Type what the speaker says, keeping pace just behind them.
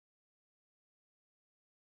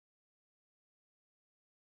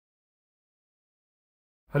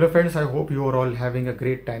Hello friends, I hope you are all having a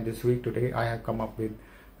great time this week. Today I have come up with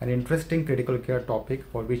an interesting critical care topic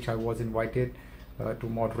for which I was invited to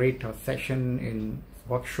moderate a session in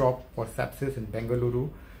workshop for sepsis in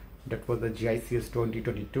Bengaluru. That was the GICS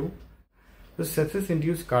 2022. The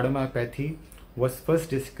sepsis-induced cardiomyopathy was first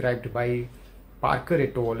described by Parker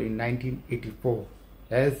et al. In 1984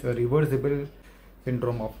 as a reversible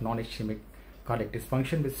syndrome of non-ischemic cardiac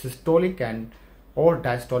dysfunction with systolic and or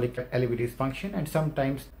diastolic LV dysfunction, and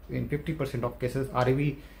sometimes in 50% of cases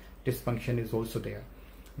RV dysfunction is also there.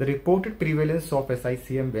 The reported prevalence of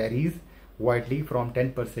SICM varies widely from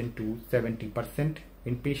 10% to 70%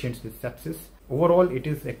 in patients with sepsis. Overall, it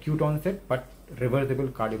is acute onset but reversible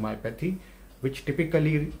cardiomyopathy, which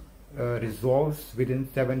typically resolves within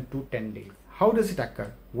 7 to 10 days. How does it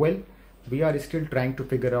occur? Well, we are still trying to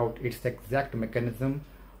figure out its exact mechanism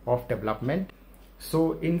of development.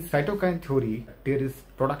 So in cytokine theory, there is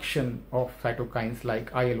production of cytokines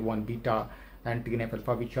like IL-1 beta and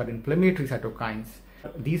TNF-alpha, which are inflammatory cytokines.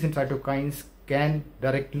 These cytokines can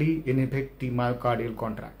directly inhibit the myocardial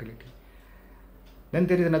contractility. Then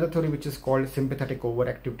there is another theory which is called sympathetic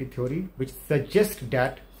overactivity theory, which suggests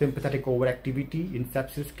that sympathetic overactivity in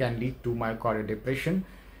sepsis can lead to myocardial depression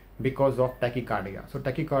because of tachycardia. So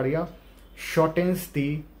tachycardia shortens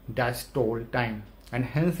the diastole time and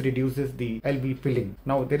hence reduces the LV filling.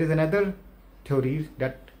 Now there is another theory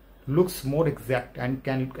that looks more exact and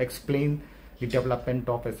can explain the development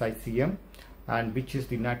of SICM, and which is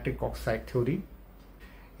the nitric oxide theory,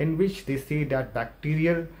 in which they say that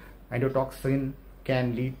bacterial endotoxin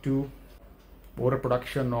can lead to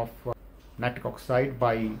overproduction of nitric oxide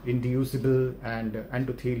by inducible and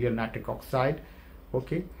endothelial nitric oxide,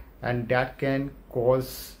 and that can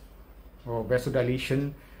cause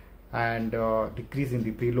vasodilation and decrease in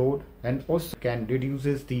the preload, and also can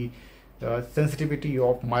reduces the sensitivity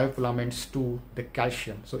of myofilaments to the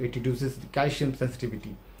calcium. So it reduces the calcium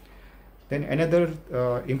sensitivity. Then another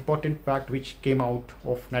important fact which came out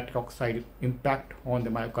of nitric oxide impact on the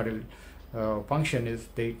myocardial function is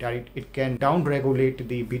that it can downregulate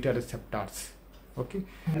the beta receptors,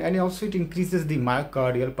 and also it increases the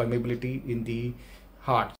myocardial permeability in the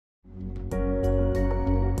heart.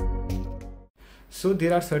 So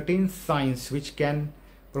there are certain signs which can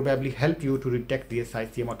probably help you to detect the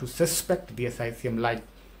SICM or to suspect the SICM, like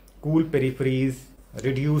cool peripheries,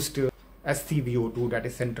 reduced SCVO2, that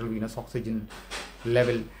is central venous oxygen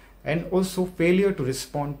level, and also failure to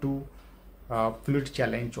respond to fluid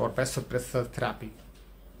challenge or vasopressor therapy.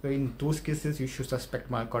 So in those cases you should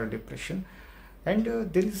suspect myocardial depression. And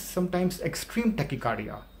there is sometimes extreme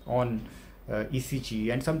tachycardia on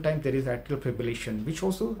ECG, and sometimes there is atrial fibrillation, which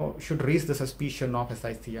also should raise the suspicion of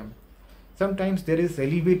SICM. Sometimes there is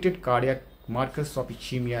elevated cardiac markers of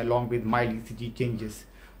ischemia along with mild ECG changes,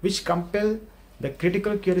 which compel the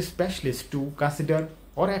critical care specialist to consider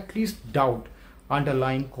or at least doubt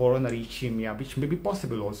underlying coronary ischemia, which may be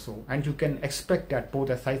possible also. And you can expect that both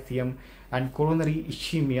SICM and coronary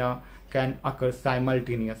ischemia can occur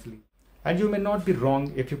simultaneously. And you may not be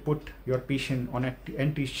wrong if you put your patient on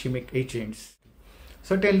anti-ischemic agents.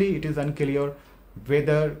 Certainly it is unclear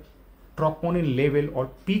whether troponin level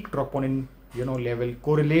or peak troponin level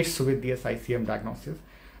correlates with the SICM diagnosis.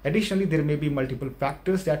 Additionally, there may be multiple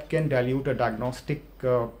factors that can dilute a diagnostic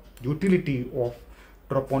utility of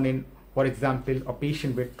troponin. For example, a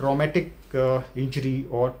patient with traumatic injury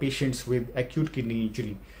or patients with acute kidney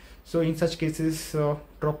injury. So in such cases,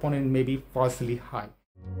 troponin may be falsely high.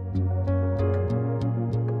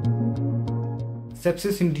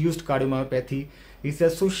 Sepsis-induced cardiomyopathy is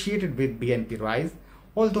associated with BNP rise,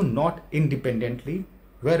 although not independently,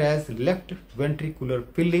 whereas left ventricular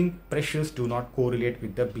filling pressures do not correlate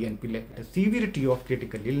with the BNP level. The severity of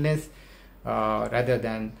critical illness rather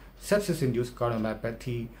than sepsis-induced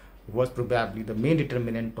cardiomyopathy was probably the main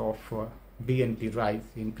determinant of BNP rise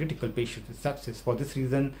in critical patients with sepsis. For this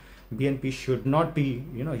reason, BNP should not be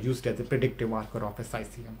used as a predictive marker of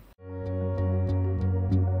SICM.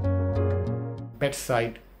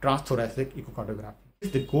 Bedside transthoracic echocardiography is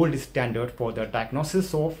the gold standard for the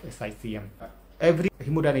diagnosis of SICM. Every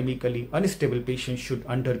hemodynamically unstable patient should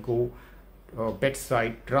undergo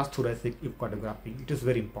bedside transthoracic echocardiography. It is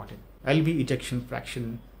very important. LV ejection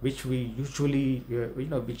fraction, which we usually,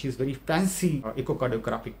 which is very fancy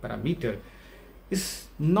echocardiographic parameter, is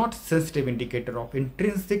not sensitive indicator of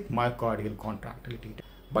intrinsic myocardial contractility,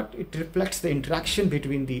 but it reflects the interaction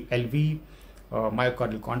between the LV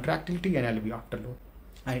myocardial contractility and LV afterload.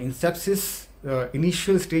 And in sepsis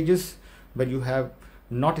initial stages, when you have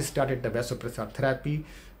not started the vasopressor therapy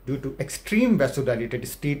due to extreme vasodilated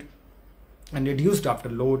state, and reduced after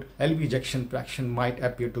load, LV ejection fraction might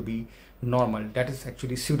appear to be normal. That is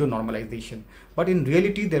actually pseudo-normalization. But in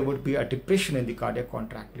reality, there would be a depression in the cardiac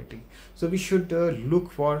contractility. So we should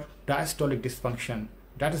look for diastolic dysfunction.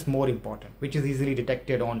 That is more important, which is easily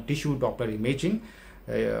detected on tissue Doppler imaging.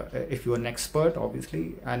 If you are an expert,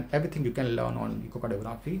 obviously, and everything you can learn on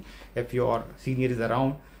echocardiography. If your senior is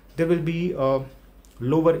around, there will be a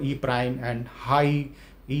lower E prime and high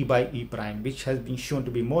E by E prime, which has been shown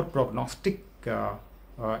to be more prognostic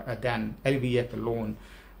than LVF alone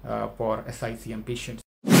for SICM patients.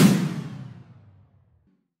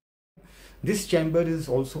 This chamber is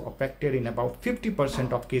also affected in about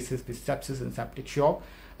 50% of cases with sepsis and septic shock,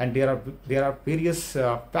 and there are various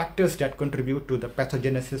factors that contribute to the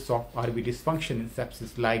pathogenesis of RV dysfunction in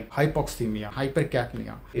sepsis, like hypoxemia,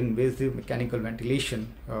 hypercapnia, invasive mechanical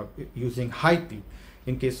ventilation using high P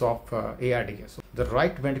in case of ARDS. So the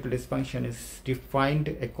right ventricular dysfunction is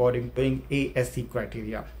defined according to ASE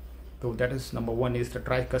criteria. So that is, number one is the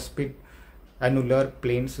tricuspid annular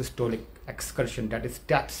plane systolic excursion, that is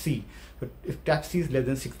TAPC. So if TAPC is less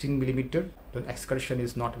than 16 millimeter, the excursion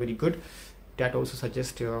is not very good. That also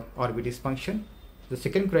suggests RV dysfunction. The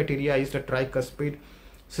second criteria is the tricuspid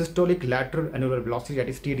systolic lateral annular velocity, that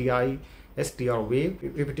is TDI STR wave,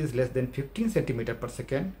 if it is less than 15 centimeter per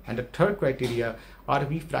second. And the third criteria,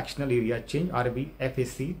 RV fractional area change, RV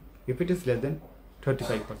FAC, if it is less than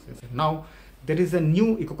 35%. Now there is a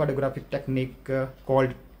new echocardiographic technique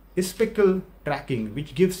called speckle tracking,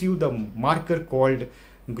 which gives you the marker called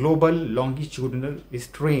global longitudinal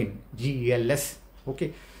strain, GLS.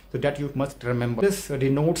 Okay, so that you must remember. This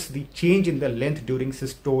denotes the change in the length during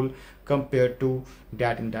systole compared to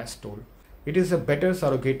that in diastole. It is a better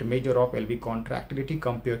surrogate measure of LV contractility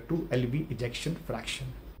compared to LV ejection fraction.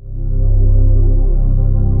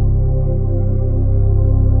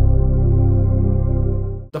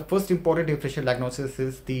 The first important differential diagnosis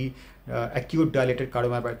is the acute dilated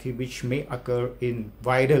cardiomyopathy, which may occur in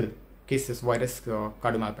viral cases, virus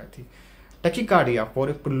cardiomyopathy. Tachycardia for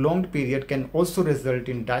a prolonged period can also result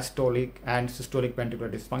in diastolic and systolic ventricular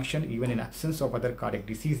dysfunction, even in absence of other cardiac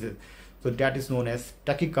diseases. So that is known as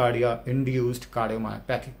tachycardia induced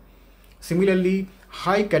cardiomyopathy. Similarly,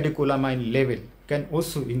 high catecholamine level can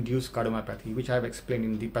also induce cardiomyopathy, which I have explained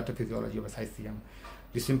in the pathophysiology of SICM,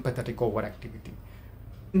 the sympathetic overactivity.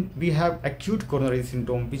 We have acute coronary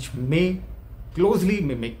syndrome, which may closely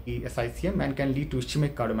mimic the SICM and can lead to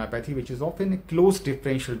ischemic cardiomyopathy, which is often a close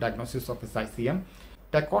differential diagnosis of SICM.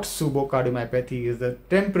 Takotsubo cardiomyopathy is a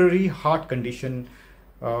temporary heart condition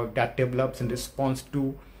that develops in response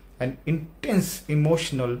to an intense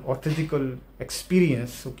emotional or physical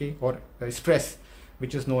experience, okay, or stress,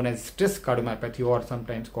 which is known as stress cardiomyopathy, or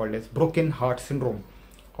sometimes called as broken heart syndrome.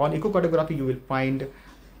 On echocardiography, you will find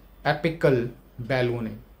apical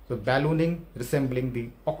ballooning. So ballooning resembling the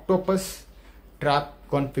octopus trap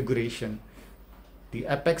configuration. The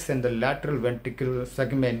apex and the lateral ventricular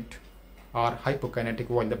segment are hypokinetic,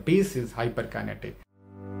 while the base is hyperkinetic.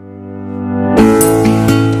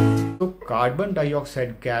 So carbon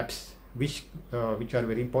dioxide gaps, which are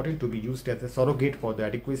very important to be used as a surrogate for the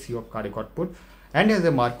adequacy of cardiac output and as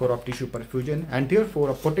a marker of tissue perfusion, and therefore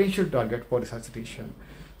a potential target for resuscitation.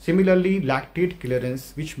 Similarly, lactate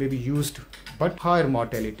clearance, which may be used, but higher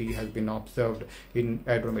mortality has been observed in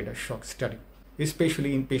Andromeda shock study,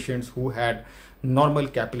 especially in patients who had normal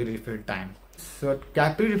capillary refill time. So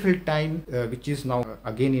capillary refill time, which is now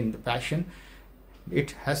again in the fashion,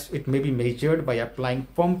 it may be measured by applying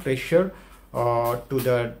firm pressure to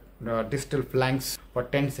the distal flanks for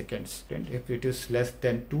 10 seconds. And if it is less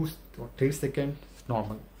than 2 or 3 seconds, it's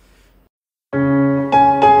normal.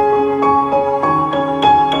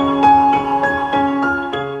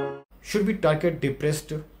 Should we target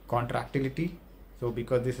depressed contractility? So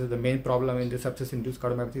because this is the main problem in the sepsis-induced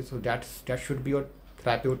cardiomyopathy, so that should be your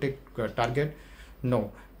therapeutic target?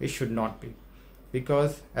 No, it should not be.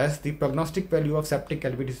 Because as the prognostic value of septic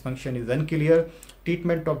LV dysfunction is unclear,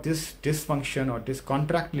 treatment of this dysfunction or this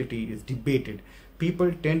contractility is debated.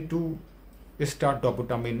 People tend to start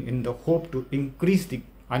dobutamine in the hope to increase the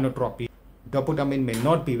inotropy. Dobutamine may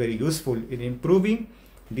not be very useful in improving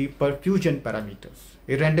the perfusion parameters.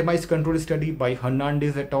 A randomized control study by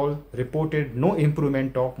Hernandez et al. Reported no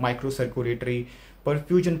improvement of microcirculatory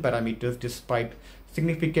perfusion parameters despite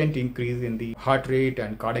significant increase in the heart rate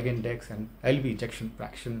and cardiac index and LV ejection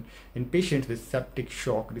fraction in patients with septic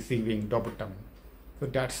shock receiving dobutamine. So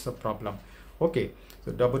that's the problem. Okay,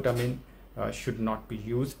 so dobutamine should not be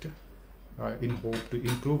used in hope to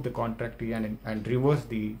improve the contractility and reverse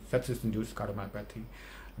the sepsis-induced cardiomyopathy.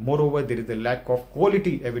 Moreover, there is a lack of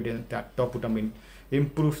quality evidence that dobutamine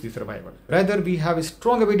improves the survival. Rather, we have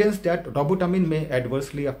strong evidence that dobutamine may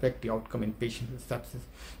adversely affect the outcome in patients with sepsis.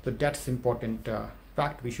 So that's important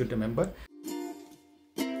fact we should remember.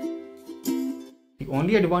 The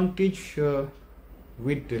only advantage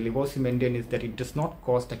with levosimendan is that it does not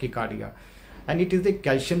cause tachycardia, and it is a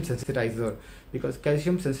calcium sensitizer, because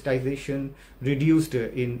calcium sensitization reduced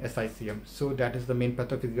in SICM. So that is the main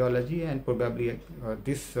pathophysiology, and probably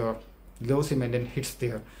this levosimendan hits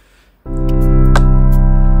there.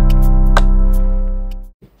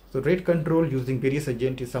 So rate control using various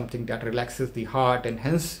agents is something that relaxes the heart and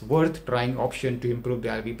hence worth trying option to improve the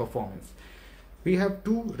RV performance. We have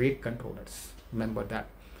two rate controllers. Remember that.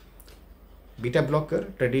 Beta blocker,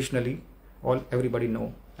 traditionally everybody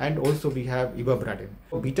know, and also we have ivabradine.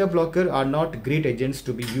 Beta blocker are not great agents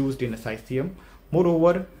to be used in SICM.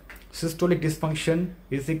 Moreover, systolic dysfunction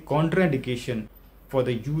is a contraindication for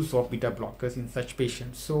the use of beta blockers in such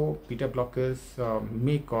patients. So beta blockers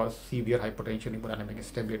may cause severe hypertension, hemodynamic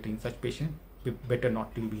instability in such patients. Better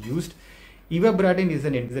not to be used. Ivabradine is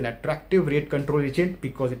an attractive rate control agent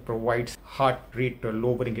because it provides heart rate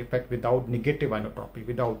lowering effect without negative inotropy,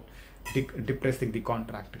 without depressing the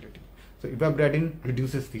contractility. So ivabradine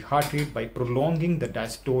reduces the heart rate by prolonging the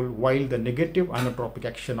diastole, while the negative inotropic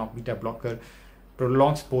action of beta blocker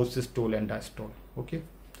prolongs both systole and diastole. Okay,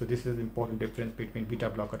 so this is the important difference between beta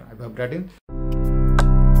blocker and ivabradine.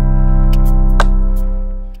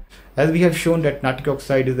 As we have shown that nitric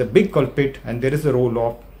oxide is a big culprit and there is a role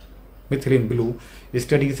of methylene blue, the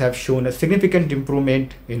studies have shown a significant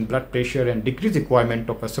improvement in blood pressure and decreased requirement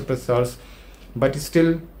of suppressors, but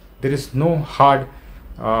still there is no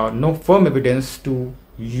firm evidence to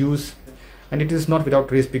use, and it is not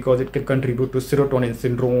without risk because it can contribute to serotonin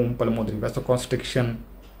syndrome, pulmonary vasoconstriction,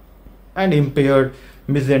 and impaired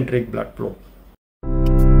mesenteric blood flow.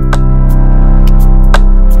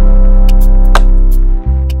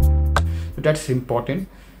 So that's important.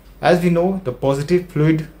 As we know, the positive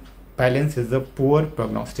fluid balance is a poor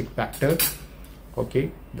prognostic factor.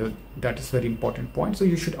 Okay, that is very important point. So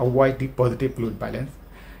you should avoid the positive fluid balance,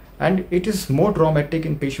 and it is more dramatic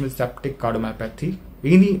in patients with septic cardiomyopathy.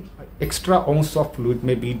 Any extra ounce of fluid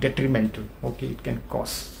may be detrimental. Okay, it can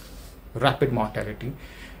cause rapid mortality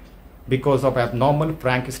because of abnormal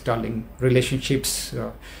Frank-Starling relationships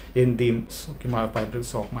in the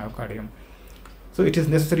myofibrils of myocardium. So it is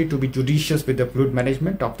necessary to be judicious with the fluid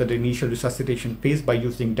management after the initial resuscitation phase by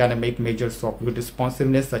using dynamic measures of fluid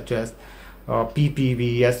responsiveness such as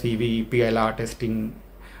PPV, SVV, PLR testing,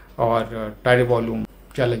 or tidal volume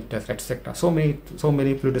challenge test, etc. So many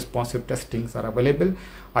fluid responsive testings are available.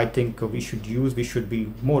 I think we should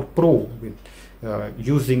be more pro with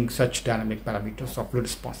using such dynamic parameters of fluid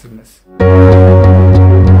responsiveness.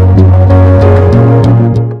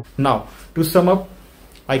 Now, to sum up,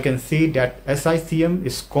 I can say that SICM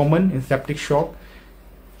is common in septic shock.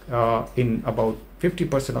 In about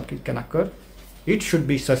 50% of it can occur. It should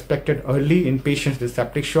be suspected early in patients with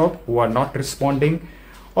septic shock who are not responding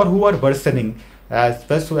or who are worsening as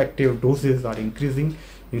vasoactive doses are increasing.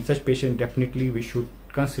 In such patients, definitely we should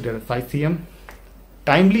consider SICM.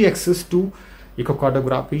 Timely access to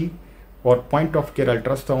echocardiography or point of care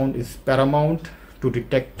ultrasound is paramount to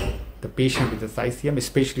detect the patient with the SICM,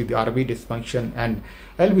 especially the RV dysfunction and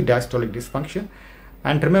LV diastolic dysfunction.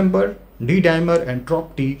 And remember, D-dimer and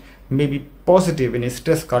trop-T may be positive in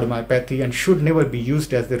stress cardiomyopathy and should never be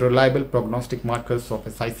used as the reliable prognostic markers of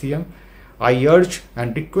SICM. I urge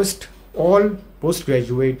and request all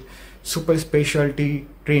postgraduate super specialty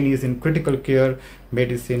trainees in critical care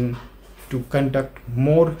medicine to conduct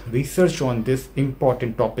more research on this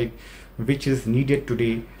important topic, which is needed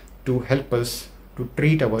today to help us to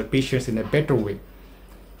treat our patients in a better way.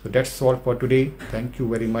 So that's all for today. Thank you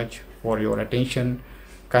very much for your attention.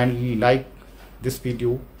 Kindly like this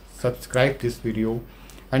video, subscribe this video,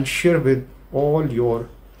 and share with all your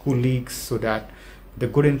colleagues so that the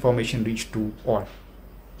good information reach to all.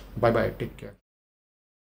 Bye bye, take care.